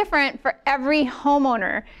look different for every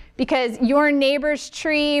homeowner, because your neighbor's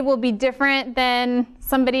tree will be different than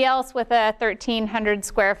somebody else with a 1,300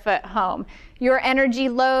 square foot home. Your energy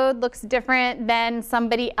load looks different than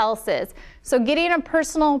somebody else's. So getting a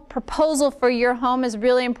personal proposal for your home is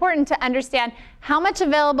really important to understand how much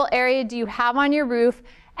available area do you have on your roof,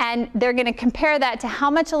 and they're going to compare that to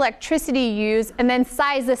how much electricity you use and then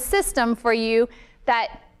size a system for you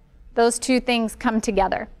that those two things come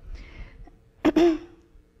together.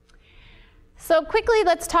 So quickly,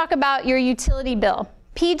 let's talk about your utility bill.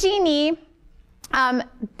 PG&E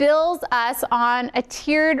bills us on a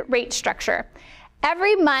tiered rate structure.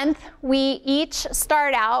 Every month, we each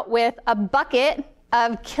start out with a bucket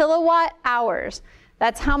of kilowatt hours.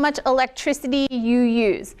 That's how much electricity you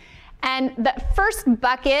use. And the first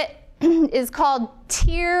bucket is called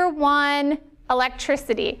Tier 1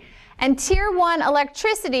 electricity. And Tier 1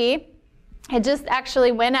 electricity, it just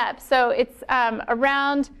actually went up. So it's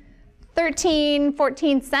around 13,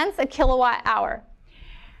 14 cents a kilowatt hour.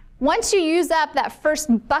 Once you use up that first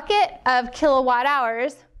bucket of kilowatt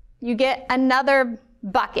hours, you get another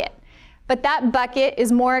bucket. But that bucket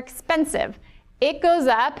is more expensive. It goes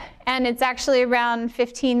up, and it's actually around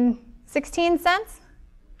 15, 16 cents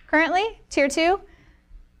currently, Tier 2?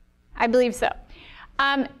 I believe so.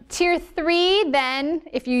 Tier 3, then,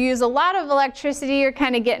 if you use a lot of electricity, you're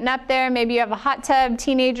kind of getting up there. Maybe you have a hot tub,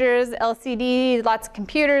 teenagers, LCD, lots of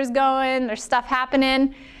computers going, there's stuff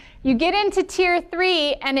happening. You get into Tier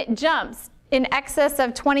 3, and it jumps in excess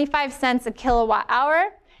of 25 cents a kilowatt hour.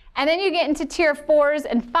 And then you get into Tier 4s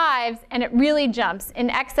and 5s, and it really jumps in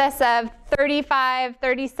excess of 35,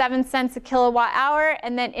 37 cents a kilowatt hour,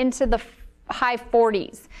 and then into the high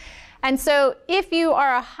 40s. And so if you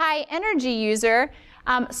are a high energy user,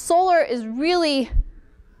 solar is really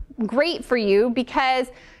great for you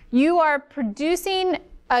because you are producing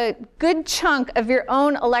a good chunk of your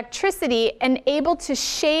own electricity and able to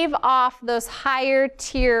shave off those higher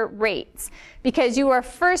tier rates because you are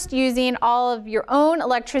first using all of your own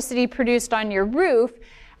electricity produced on your roof.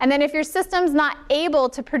 And then if your system's not able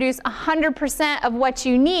to produce 100% of what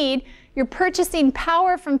you need, you're purchasing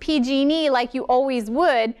power from PG&E like you always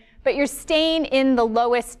would, but you're staying in the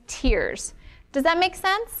lowest tiers. Does that make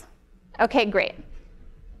sense? Okay, great.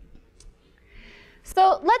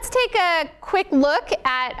 So let's take a quick look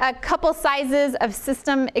at a couple sizes of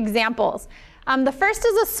system examples. The first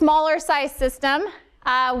is a smaller size system,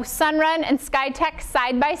 Sunrun and Skytech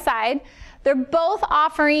side by side. They're both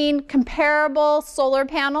offering comparable solar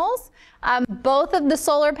panels. Both of the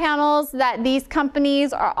solar panels that these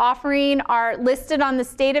companies are offering are listed on the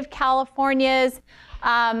state of California's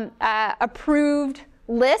approved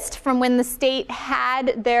list from when the state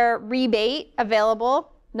had their rebate available.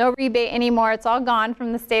 No rebate anymore, it's all gone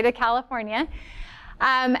from the state of California.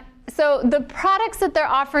 So the products that they're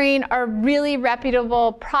offering are really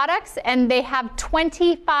reputable products, and they have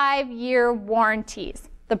 25-year warranties,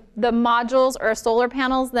 the modules or solar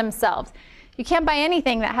panels themselves. You can't buy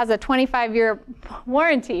anything that has a 25-year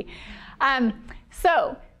warranty.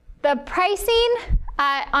 So the pricing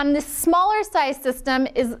on this smaller size system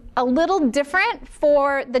is a little different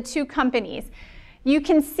for the two companies. You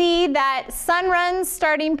can see that Sunrun's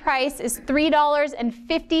starting price is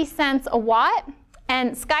 $3.50 a watt,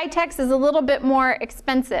 and Skytech's is a little bit more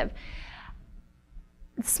expensive.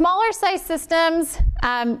 Smaller size systems,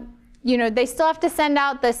 you know, they still have to send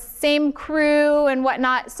out the same crew and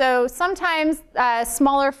whatnot, so sometimes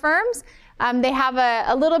smaller firms, they have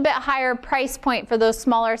a little bit higher price point for those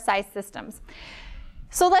smaller size systems.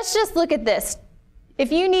 So let's just look at this.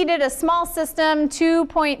 If you needed a small system,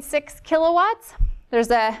 2.6 kilowatts, there's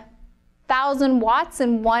 1,000 watts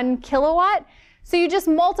in 1 kilowatt. So you just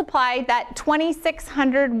multiply that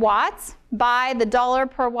 2,600 watts by the dollar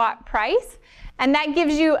per watt price, and that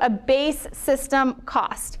gives you a base system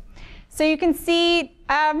cost. So you can see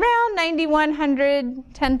around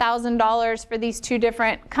 $9,100, $10,000 for these two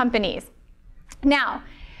different companies. Now,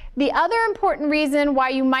 the other important reason why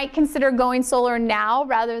you might consider going solar now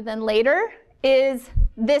rather than later is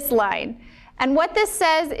this line. And what this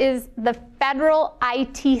says is the federal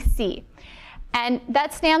ITC. And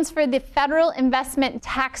that stands for the Federal Investment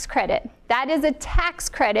Tax Credit. That is a tax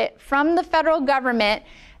credit from the federal government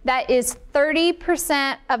that is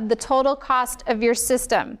 30% of the total cost of your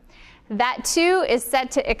system. That too is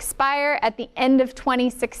set to expire at the end of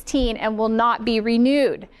 2016 and will not be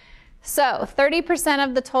renewed. So 30%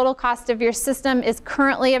 of the total cost of your system is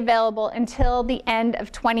currently available until the end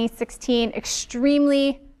of 2016.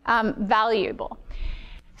 Extremely valuable.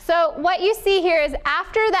 So what you see here is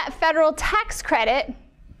after that federal tax credit,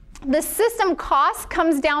 the system cost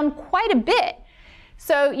comes down quite a bit.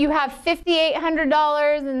 So you have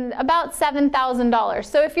 $5,800 and about $7,000.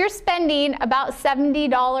 So if you're spending about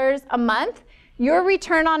 $70 a month, your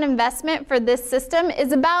return on investment for this system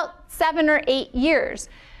is about 7 or 8 years.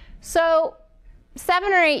 So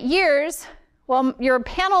 7 or 8 years, well, your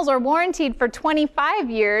panels are warranted for 25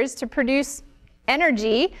 years to produce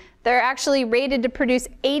energy. They're actually rated to produce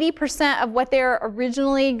 80% of what they were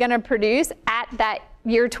originally going to produce at that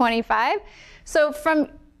year 25. So from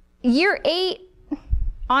year 8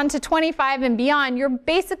 on to 25 and beyond, you're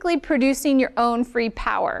basically producing your own free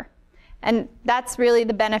power. And that's really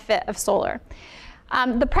the benefit of solar.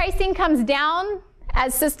 The pricing comes down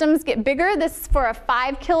as systems get bigger. This is for a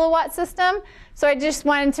 5 kilowatt system. So I just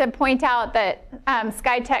wanted to point out that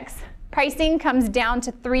Skytech's pricing comes down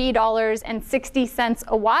to $3.60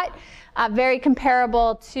 a watt, very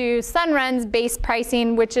comparable to Sunrun's base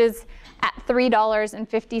pricing, which is at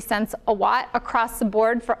 $3.50 a watt across the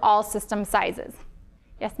board for all system sizes.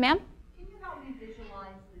 Yes, ma'am? Can you help me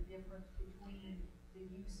visualize the difference between the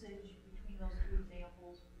usage between those two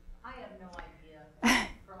examples? I have no idea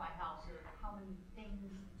for my house or how many things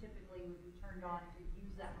typically would be turned on to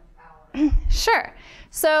use that much power. Sure.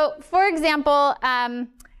 So, for example,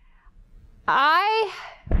 I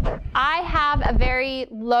have a very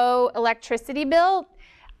low electricity bill.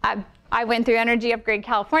 I went through Energy Upgrade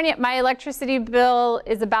California. My electricity bill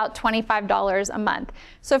is about $25 a month.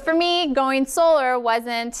 So for me, going solar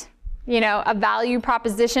wasn't, a value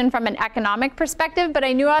proposition from an economic perspective, but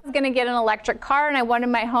I knew I was going to get an electric car and I wanted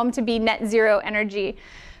my home to be net zero energy.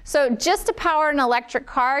 So just to power an electric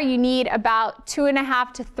car, you need about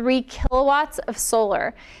 2.5 to 3 kilowatts of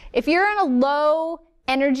solar. If you're a low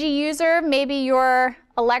energy user, maybe your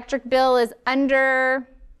electric bill is under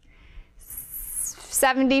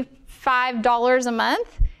 $75 a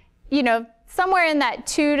month, somewhere in that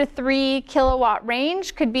 2 to 3 kilowatt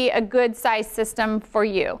range could be a good size system for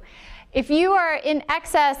you. If you are in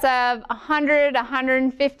excess of $100,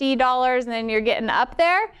 $150 and then you're getting up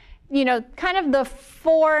there, kind of the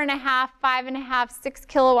 4.5, 5.5, 6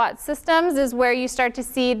 kilowatt systems is where you start to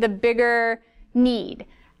see the bigger need.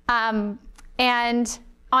 And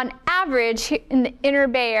on average, in the Inner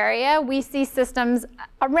Bay Area, we see systems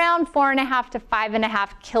around 4.5 to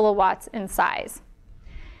 5.5 kilowatts in size.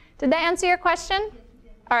 Did that answer your question?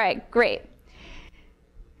 All right, great.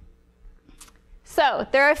 So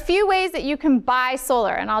there are a few ways that you can buy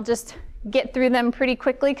solar, and I'll just get through them pretty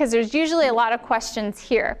quickly because there's usually a lot of questions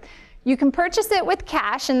here. You can purchase it with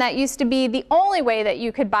cash, and that used to be the only way that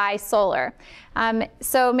you could buy solar.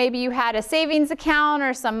 So maybe you had a savings account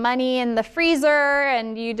or some money in the freezer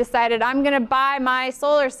and you decided, I'm going to buy my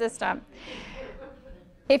solar system.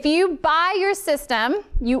 If you buy your system,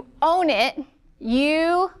 you own it,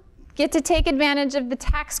 you get to take advantage of the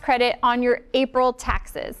tax credit on your April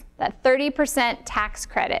taxes, that 30% tax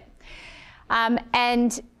credit.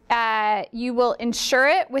 You will insure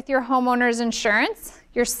it with your homeowner's insurance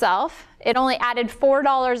yourself. It only added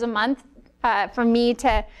 $4 a month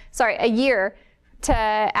a year to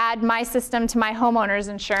add my system to my homeowner's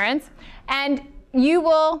insurance. And you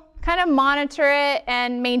will kind of monitor it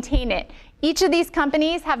and maintain it. Each of these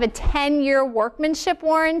companies have a 10-year workmanship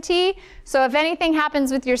warranty. So if anything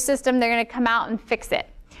happens with your system, they're going to come out and fix it.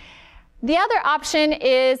 The other option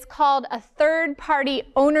is called a third-party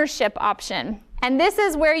ownership option. And this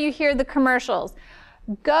is where you hear the commercials.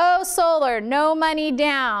 Go solar, no money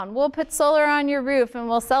down. We'll put solar on your roof and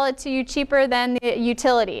we'll sell it to you cheaper than the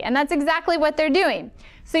utility. And that's exactly what they're doing.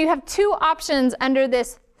 So you have two options under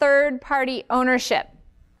this third-party ownership.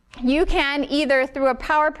 You can either through a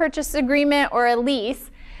power purchase agreement or a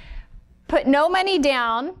lease, put no money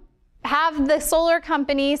down, have the solar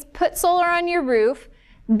companies put solar on your roof.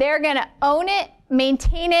 They're going to own it,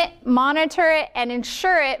 maintain it, monitor it, and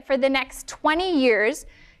insure it for the next 20 years.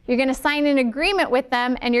 You're going to sign an agreement with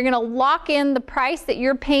them, and you're going to lock in the price that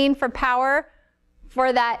you're paying for power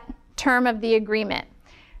for that term of the agreement.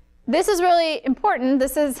 This is really important.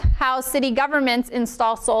 This is how city governments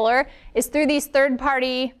install solar, is through these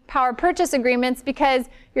third-party power purchase agreements, because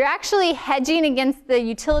you're actually hedging against the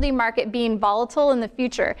utility market being volatile in the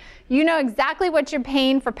future. You know exactly what you're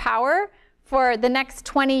paying for power for the next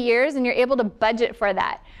 20 years, and you're able to budget for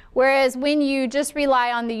that. Whereas when you just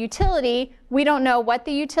rely on the utility, we don't know what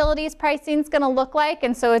the utility's pricing is going to look like,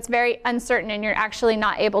 and so it's very uncertain, and you're actually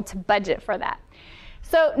not able to budget for that.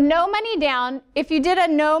 So no money down. If you did a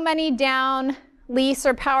no money down lease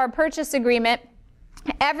or power purchase agreement,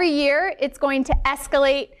 every year it's going to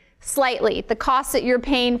escalate slightly, the cost that you're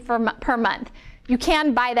paying per month. You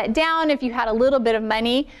can buy that down if you had a little bit of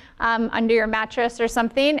money under your mattress or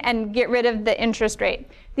something and get rid of the interest rate.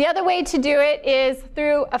 The other way to do it is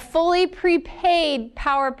through a fully prepaid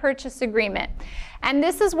power purchase agreement. And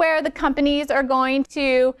this is where the companies are going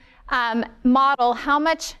to model how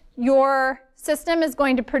much your system is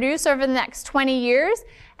going to produce over the next 20 years,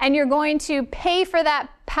 and you're going to pay for that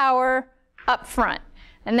power up front.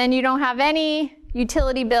 And then you don't have any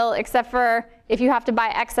utility bill except for if you have to buy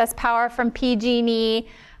excess power from PG&E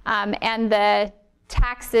and the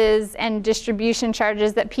taxes and distribution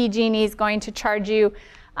charges that PG&E is going to charge you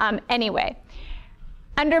anyway.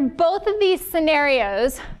 Under both of these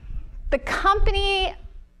scenarios, the company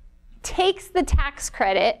takes the tax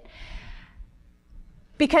credit,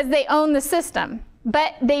 because they own the system.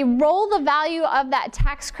 But they roll the value of that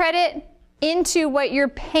tax credit into what you're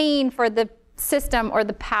paying for the system or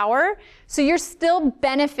the power. So you're still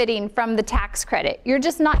benefiting from the tax credit. You're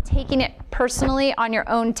just not taking it personally on your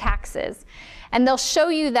own taxes. And they'll show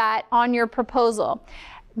you that on your proposal.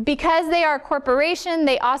 Because they are a corporation,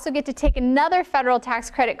 they also get to take another federal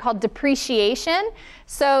tax credit called depreciation.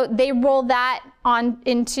 So they roll that on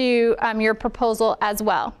into your proposal as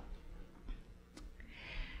well.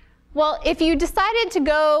 Well, if you decided to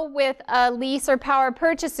go with a lease or power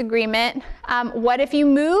purchase agreement, what if you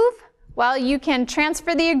move? Well, you can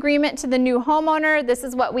transfer the agreement to the new homeowner. This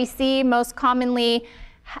is what we see most commonly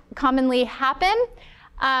happen.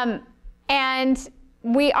 And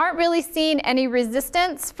we aren't really seeing any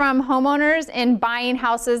resistance from homeowners in buying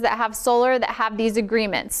houses that have solar that have these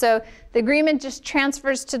agreements. So the agreement just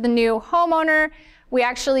transfers to the new homeowner. We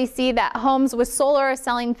actually see that homes with solar are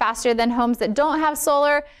selling faster than homes that don't have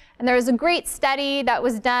solar. And there was a great study that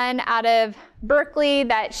was done out of Berkeley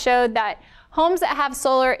that showed that homes that have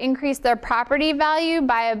solar increase their property value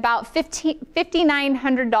by about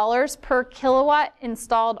 $5,900 per kilowatt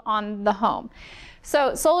installed on the home.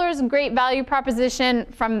 So solar is a great value proposition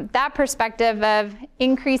from that perspective of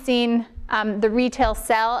increasing the retail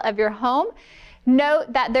sale of your home.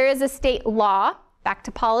 Note that there is a state law, back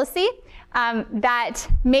to policy, that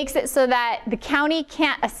makes it so that the county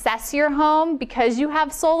can't assess your home because you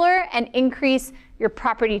have solar and increase your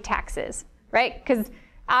property taxes, right? Because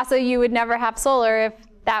also you would never have solar if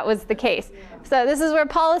that was the case. So this is where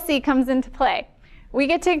policy comes into play. We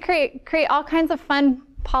get to create all kinds of fun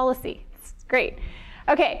policy. It's great.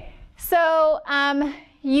 Okay, so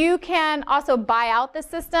you can also buy out the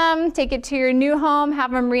system, take it to your new home,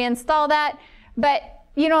 have them reinstall that, but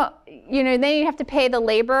then you have to pay the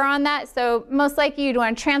labor on that. So most likely you'd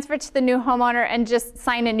want to transfer to the new homeowner and just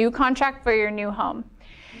sign a new contract for your new home.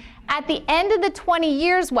 At the end of the 20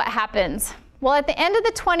 years, what happens? Well, at the end of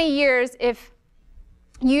the 20 years, if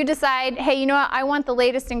you decide, hey, you know what, I want the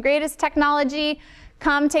latest and greatest technology,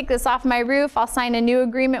 come take this off my roof, I'll sign a new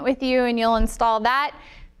agreement with you and you'll install that.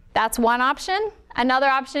 That's one option. Another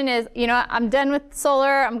option is, you know what, I'm done with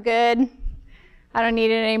solar, I'm good, I don't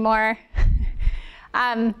need it anymore.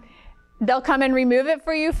 They'll come and remove it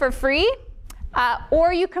for you for free,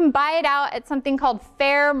 or you can buy it out at something called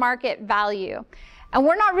fair market value. And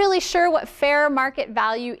we're not really sure what fair market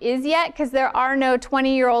value is yet because there are no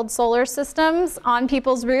 20-year-old solar systems on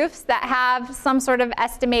people's roofs that have some sort of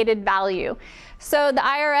estimated value. So the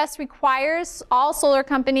IRS requires all solar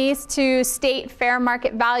companies to state fair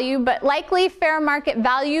market value, but likely fair market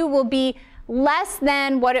value will be less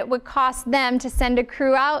than what it would cost them to send a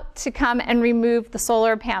crew out to come and remove the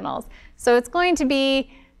solar panels. So it's going to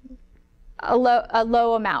be a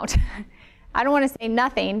low amount. I don't want to say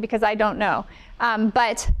nothing because I don't know,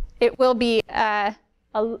 but it will be a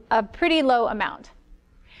pretty low amount.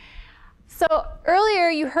 So earlier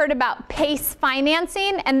you heard about PACE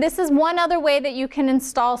financing, and this is one other way that you can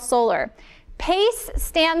install solar. PACE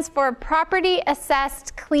stands for Property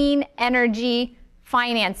Assessed Clean Energy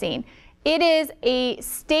Financing. It is a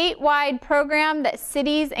statewide program that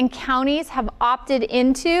cities and counties have opted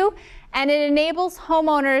into, and it enables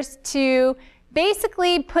homeowners to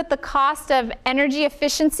basically put the cost of energy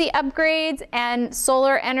efficiency upgrades and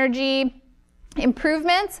solar energy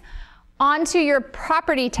improvements onto your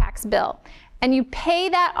property tax bill. And you pay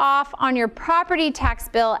that off on your property tax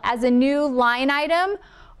bill as a new line item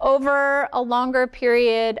over a longer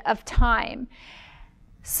period of time.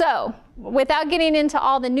 So, without getting into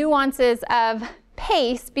all the nuances of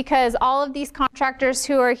PACE, because all of these contractors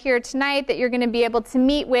who are here tonight that you're going to be able to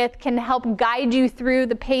meet with can help guide you through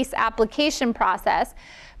the PACE application process.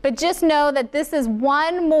 But just know that this is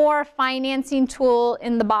one more financing tool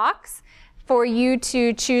in the box for you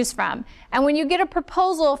to choose from. And when you get a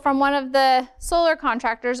proposal from one of the solar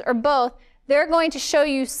contractors or both, they're going to show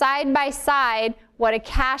you side by side what a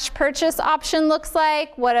cash purchase option looks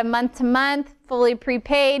like, what a month-to-month, fully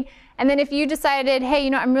prepaid. And then if you decided, hey, you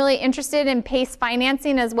know, I'm really interested in PACE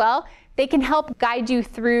financing as well, they can help guide you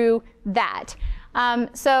through that.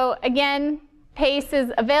 So again, PACE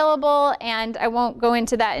is available, and I won't go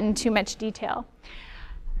into that in too much detail.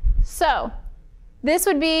 So this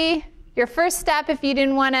would be your first step if you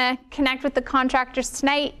didn't want to connect with the contractors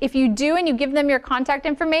tonight. If you do and you give them your contact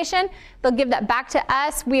information, they'll give that back to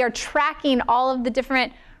us. We are tracking all of the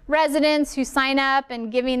different residents who sign up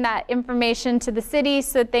and giving that information to the city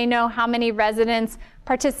so that they know how many residents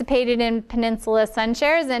participated in Peninsula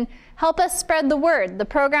SunShares and help us spread the word. The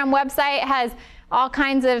program website has all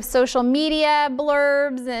kinds of social media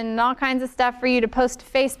blurbs and all kinds of stuff for you to post to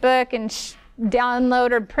Facebook and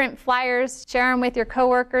download or print flyers, share them with your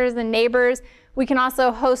coworkers and neighbors. We can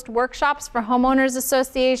also host workshops for homeowners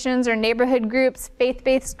associations or neighborhood groups,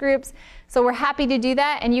 faith-based groups. So we're happy to do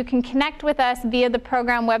that, and you can connect with us via the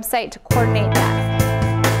program website to coordinate that.